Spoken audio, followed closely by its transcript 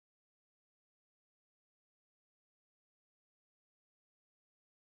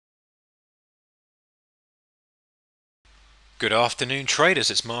Good afternoon,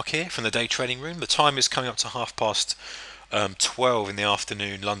 traders. It's Mark here from the day trading room. The time is coming up to half past 12 in the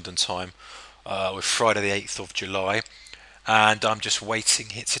afternoon, London time, with Friday the 8th of July. And I'm just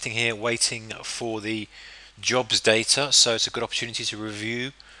sitting here waiting for the jobs data. So it's a good opportunity to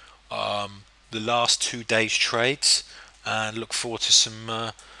review the last 2 days' trades and look forward to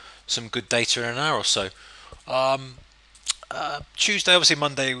some good data in an hour or so. Um, Tuesday, obviously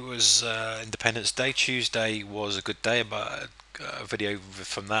Monday was Independence Day. Tuesday was a good day, but a video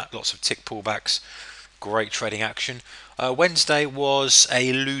from that, lots of tick pullbacks, great trading action. Wednesday was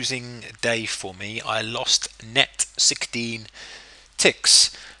a losing day for me. I lost net 16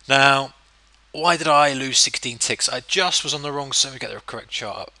 ticks. Now, why did I lose 16 ticks? I just was on the wrong side. We get the correct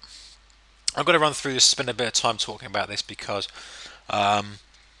chart up. I'm going to run through this, spend a bit of time talking about this because I'm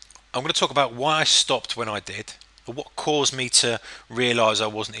going to talk about why I stopped when I did, what caused me to realise I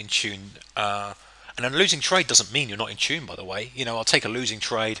wasn't in tune. And a losing trade doesn't mean you're not in tune, by the way. I'll take a losing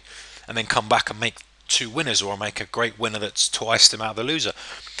trade and then come back and make two winners, or I'll make a great winner that's twice the amount of the loser.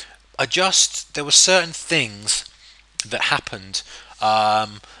 There were certain things that happened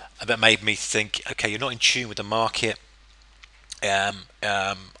that made me think, okay, you're not in tune with the market. I'm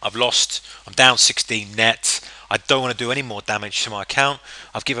down 16 net. I don't want to do any more damage to my account.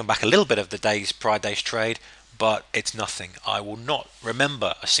 I've given back a little bit of the prior day's trade, but it's nothing. I will not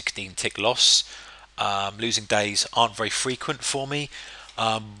remember a 16 tick loss. Losing days aren't very frequent for me,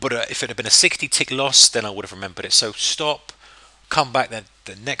 but if it had been a 60 tick loss, then I would have remembered it. So stop, come back then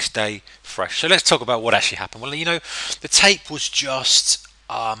the next day fresh. So let's talk about what actually happened. Well, the tape was just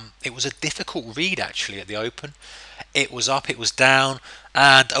it was a difficult read actually at the open. It was up, it was down,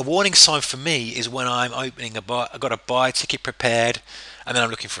 and a warning sign for me is when I'm opening a buy. I've got a buy ticket prepared, and then I'm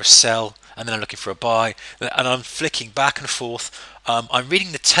looking for a sell, and then I'm looking for a buy, and I'm flicking back and forth. I'm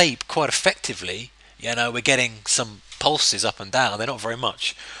reading the tape quite effectively. We're getting some pulses up and down. They're not very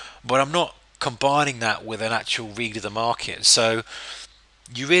much, but I'm not combining that with an actual read of the market. So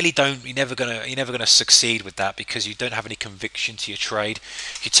you really don't you're never gonna succeed with that because you don't have any conviction to your trade.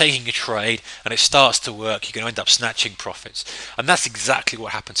 If you're taking a trade and it starts to work, you're going to end up snatching profits, and that's exactly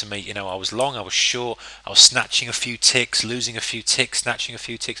what happened to me. I was long, I was short, I was snatching a few ticks, losing a few ticks, snatching a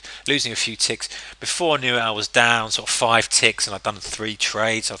few ticks, losing a few ticks. Before I knew it, I was down sort of 5 ticks and I'd done 3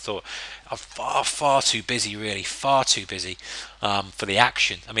 trades. I thought I'm far too busy, really far too busy for the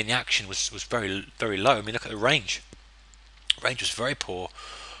action. I mean, the action was very, very low. I mean, look at the range. Range was very poor.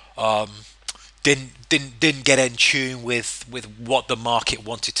 Um, didn't get in tune with what the market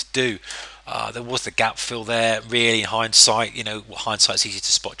wanted to do. There was the gap fill there. Really, in hindsight, hindsight's easy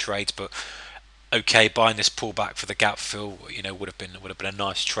to spot trades, but okay, buying this pullback for the gap fill, would have been a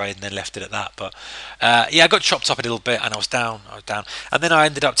nice trade, and then left it at that. But yeah, I got chopped up a little bit, and I was down, and then I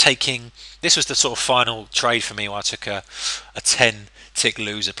ended up taking. This was the sort of final trade for me, where I took a 10 tick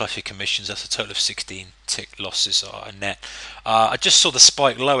loser plus your commissions. That's a total of 16 tick losses net. I just saw the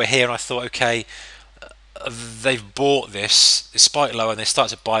spike lower here, and I thought, okay, they've bought this spike lower, and they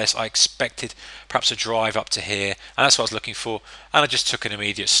started to buy this. I expected perhaps a drive up to here, and that's what I was looking for, and I just took an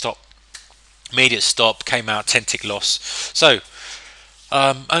immediate stop. Came out 10 tick loss. So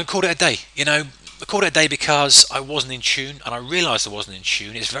and called it a day. I called it a day because I wasn't in tune, and I realised I wasn't in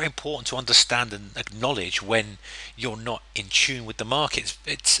tune. It's very important to understand and acknowledge when you're not in tune with the market.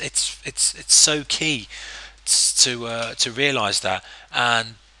 It's so key to realise that.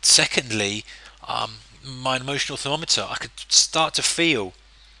 And secondly, my emotional thermometer, I could start to feel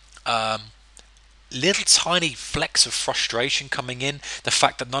um, little tiny flecks of frustration coming in. The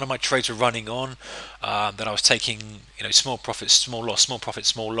fact that none of my trades were running on, that I was taking, small profit, small loss, small profit,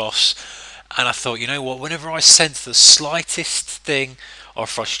 small loss, and I thought, you know what? Whenever I sense the slightest thing of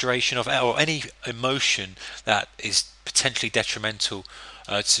frustration or any emotion that is potentially detrimental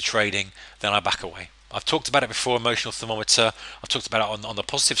to trading, then I back away. I've talked about it before, emotional thermometer. I've talked about it on the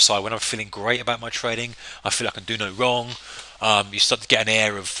positive side. When I'm feeling great about my trading, I feel I can do no wrong. You start to get an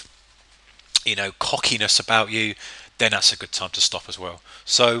air of cockiness about you, then that's a good time to stop as well.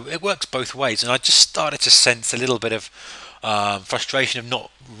 So it works both ways, and I just started to sense a little bit of frustration of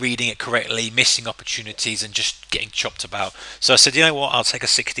not reading it correctly, missing opportunities, and just getting chopped about. So I said, you know what, I'll take a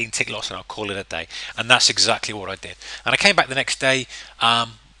 16 tick loss and I'll call it a day, and that's exactly what I did. And I came back the next day,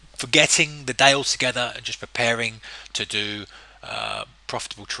 forgetting the day altogether and just preparing to do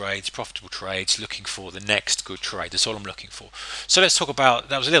profitable trades, looking for the next good trade. That's all I'm looking for. So let's talk about,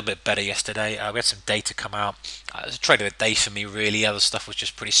 that was a little bit better yesterday. We had some data come out. It was a trade of the day for me, really. Other stuff was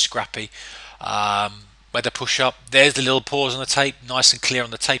just pretty scrappy. where the push up. There's the little pause on the tape, nice and clear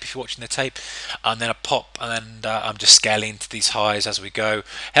on the tape if you're watching the tape, and then a pop, and then I'm just scaling into these highs as we go.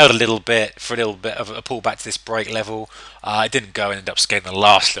 Held a little bit for a little bit of a pull back to this break level. It didn't go and ended up scaling the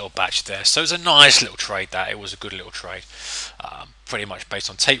last little batch there. So it was a nice little trade. That it was a good little trade. Pretty much based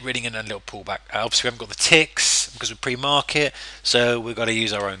on tape reading and a little pullback. Obviously, we haven't got the ticks because we're pre-market, so we've got to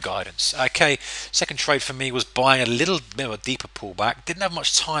use our own guidance. Okay, second trade for me was buying a little bit of a deeper pullback. Didn't have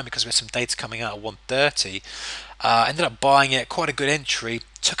much time because we had some data coming out at 1:30. Ended up buying it, quite a good entry.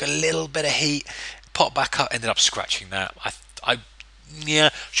 Took a little bit of heat, popped back up, ended up scratching that. I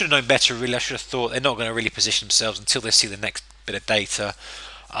yeah, should have known better really. I should have thought they're not going to really position themselves until they see the next bit of data.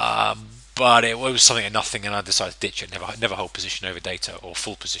 But it was something at nothing, and I decided to ditch it. Never hold position over data or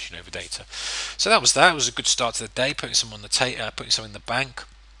full position over data. So that was that. It was a good start to the day, putting some on the putting some in the bank,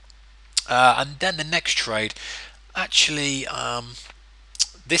 and then the next trade. Actually,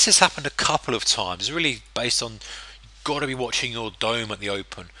 this has happened a couple of times. It's really based on got to be watching your dome at the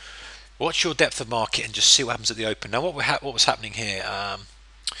open. Watch your depth of market and just see what happens at the open. Now, what was happening here?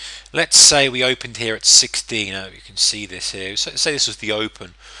 Let's say we opened here at 16. You can see this here. So say this was the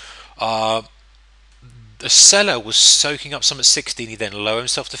open. Uh, the seller was soaking up some at 16. He'd then lower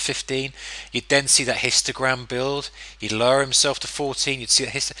himself to 15. You'd then see that histogram build. He'd lower himself to 14. You'd see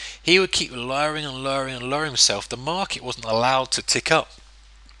that he would keep lowering and lowering and lowering himself. The market wasn't allowed to tick up.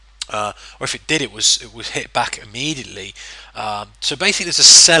 Or if it did, it was hit back immediately. So basically, there's a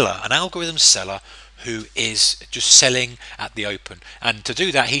seller, an algorithm seller, who is just selling at the open, and to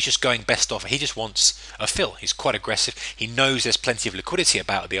do that, he's just going best offer. He just wants a fill. He's quite aggressive. He knows there's plenty of liquidity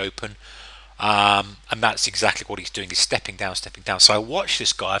about at the open, and that's exactly what he's doing. He's stepping down, stepping down. So I watched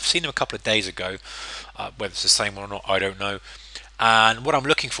this guy. I've seen him a couple of days ago. Whether it's the same one or not, I don't know. And what I'm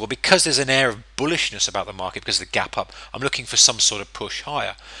looking for, because there's an air of bullishness about the market because of the gap up, I'm looking for some sort of push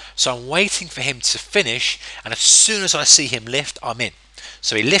higher. So I'm waiting for him to finish, and as soon as I see him lift, I'm in.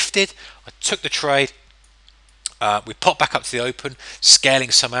 So he lifted, I took the trade, we popped back up to the open,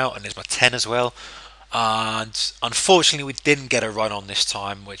 scaling some out, and there's my 10 as well. And unfortunately, we didn't get a run on this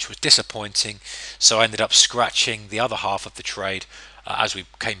time, which was disappointing. So I ended up scratching the other half of the trade as we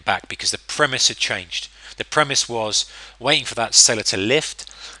came back because the premise had changed. The premise was waiting for that seller to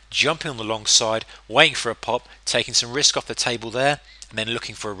lift, jumping on the long side, waiting for a pop, taking some risk off the table there, and then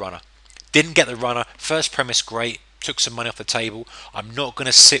looking for a runner. Didn't get the runner. First premise, great. Took some money off the table. I'm not going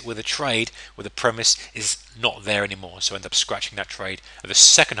to sit with a trade where the premise is not there anymore. So I end up scratching that trade. The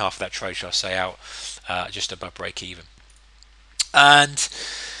second half of that trade, shall I say, out just above break even. And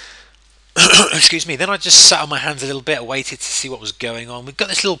excuse me, then I just sat on my hands a little bit, waited to see what was going on. We've got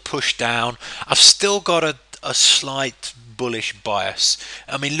this little push down. I've still got a slight bullish bias.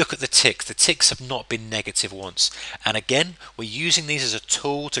 I mean, look at the ticks. The ticks have not been negative once. And again, we're using these as a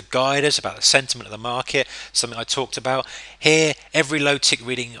tool to guide us about the sentiment of the market, something I talked about. Here, every low tick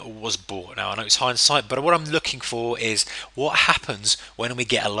reading was bought. Now, I know it's hindsight, but what I'm looking for is what happens when we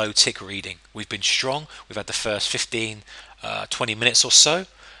get a low tick reading. We've been strong. We've had the first 15, 20 minutes or so.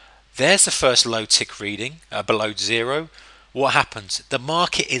 There's the first low tick reading below zero. What happens? The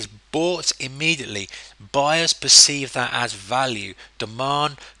market is bought immediately. Buyers perceive that as value.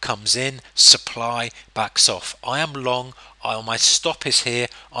 Demand comes in, supply backs off. I am long. My stop is here.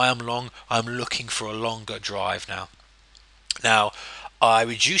 I am long. I'm looking for a longer drive now. Now, I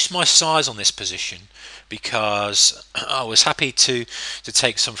reduced my size on this position because I was happy to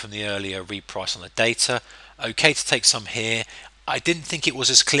take some from the earlier reprice on the data. Okay to take some here. I didn't think it was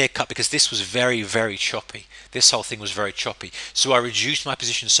as clear cut because this was very, very choppy. This whole thing was very choppy. So I reduced my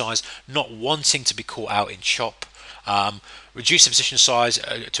position size, not wanting to be caught out in chop. Reduced the position size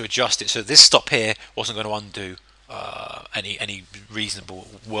to adjust it. So this stop here wasn't going to undo any reasonable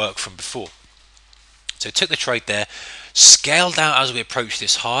work from before. So took the trade there, scaled out as we approached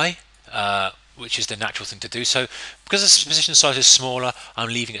this high, which is the natural thing to do. So because the position size is smaller, I'm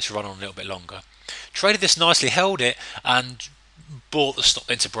leaving it to run on a little bit longer. Traded this nicely, held it, and bought the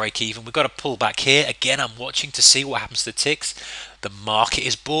stop into break even. We've got to pull back here. Again, I'm watching to see what happens to the ticks. The market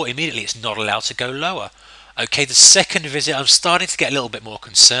is bought immediately. It's not allowed to go lower. Okay, the second visit, I'm starting to get a little bit more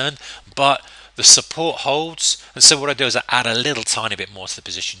concerned, but the support holds, and so what I do is I add a little tiny bit more to the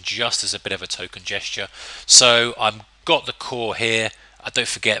position just as a bit of a token gesture. So I've got the core here. Don't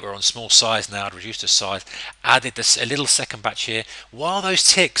forget we're on small size now. I'd reduced the size, added a little second batch here. While those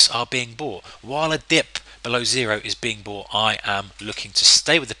ticks are being bought, while a dip below zero is being bought, I am looking to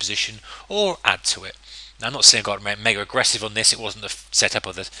stay with the position or add to it. Now, I'm not saying I got mega aggressive on this. It wasn't the setup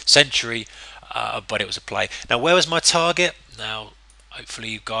of the century, but it was a play. Now, where was my target? Now, hopefully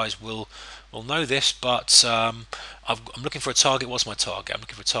you guys will will know this, but I'm looking for a target. What's my target? I'm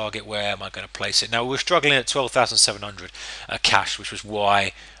looking for a target. Where am I going to place it? Now we're struggling at 12,700 cash, which was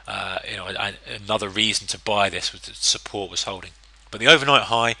why another reason to buy this was that support was holding. But the overnight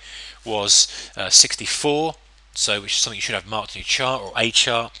high was 64, so which is something you should have marked on your chart or a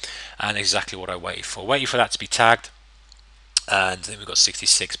chart, and exactly what I waited for. Waited for that to be tagged, and then we got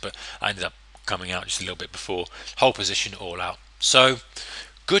 66, but I ended up coming out just a little bit before. Whole position all out. So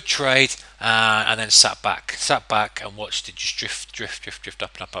good trade, and then sat back and watched it just drift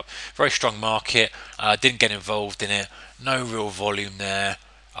up and up. Very strong market. Didn't get involved in it. No real volume there.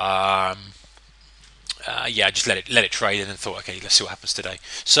 Yeah, just let it trade, and then thought, okay, let's see what happens today.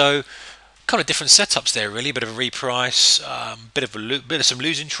 So kind of different setups there, really. Bit of a reprice, bit of some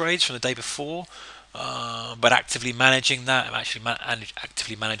losing trades from the day before, but actively managing that. I'm actually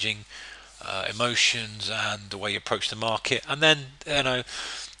actively managing emotions and the way you approach the market, and then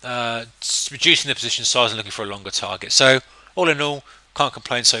reducing the position size and looking for a longer target. So all in all, can't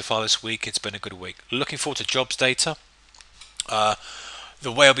complain so far this week. It's been a good week. Looking forward to jobs data.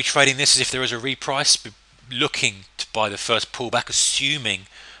 The way I'll be trading this is if there is a reprice, be looking to buy the first pullback, assuming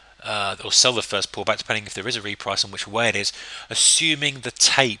or sell the first pullback, depending if there is a reprice and which way it is, assuming the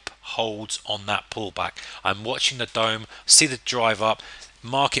tape holds on that pullback. I'm watching the dome, see the drive up,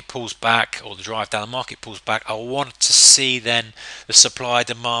 market pulls back, or the drive down, the market pulls back. I want to see then the supply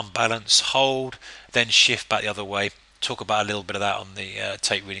demand balance hold, then shift back the other way. Talk about a little bit of that on the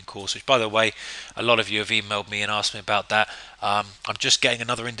tape reading course, which by the way, a lot of you have emailed me and asked me about that. I'm just getting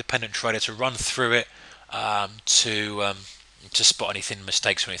another independent trader to run through it, to spot anything,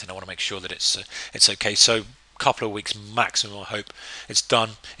 mistakes or anything. I want to make sure that it's okay. So couple of weeks maximum, I hope it's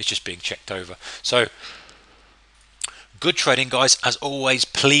done. It's just being checked over. So good trading, guys. As always,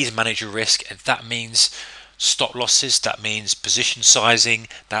 please manage your risk. If that means stop losses, that means position sizing,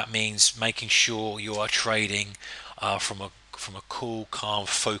 that means making sure you are trading from a cool, calm,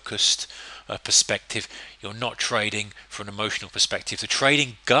 focused perspective. You're not trading from an emotional perspective. The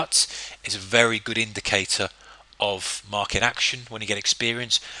trading gut is a very good indicator of market action when you get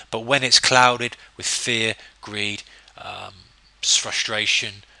experience, but when it's clouded with fear, greed,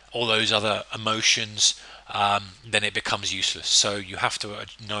 frustration, all those other emotions, then it becomes useless. So you have to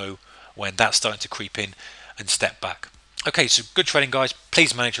know when that's starting to creep in and step back. Okay, so good trading, guys.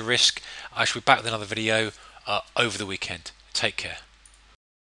 Please manage your risk. I shall be back with another video over the weekend. Take care.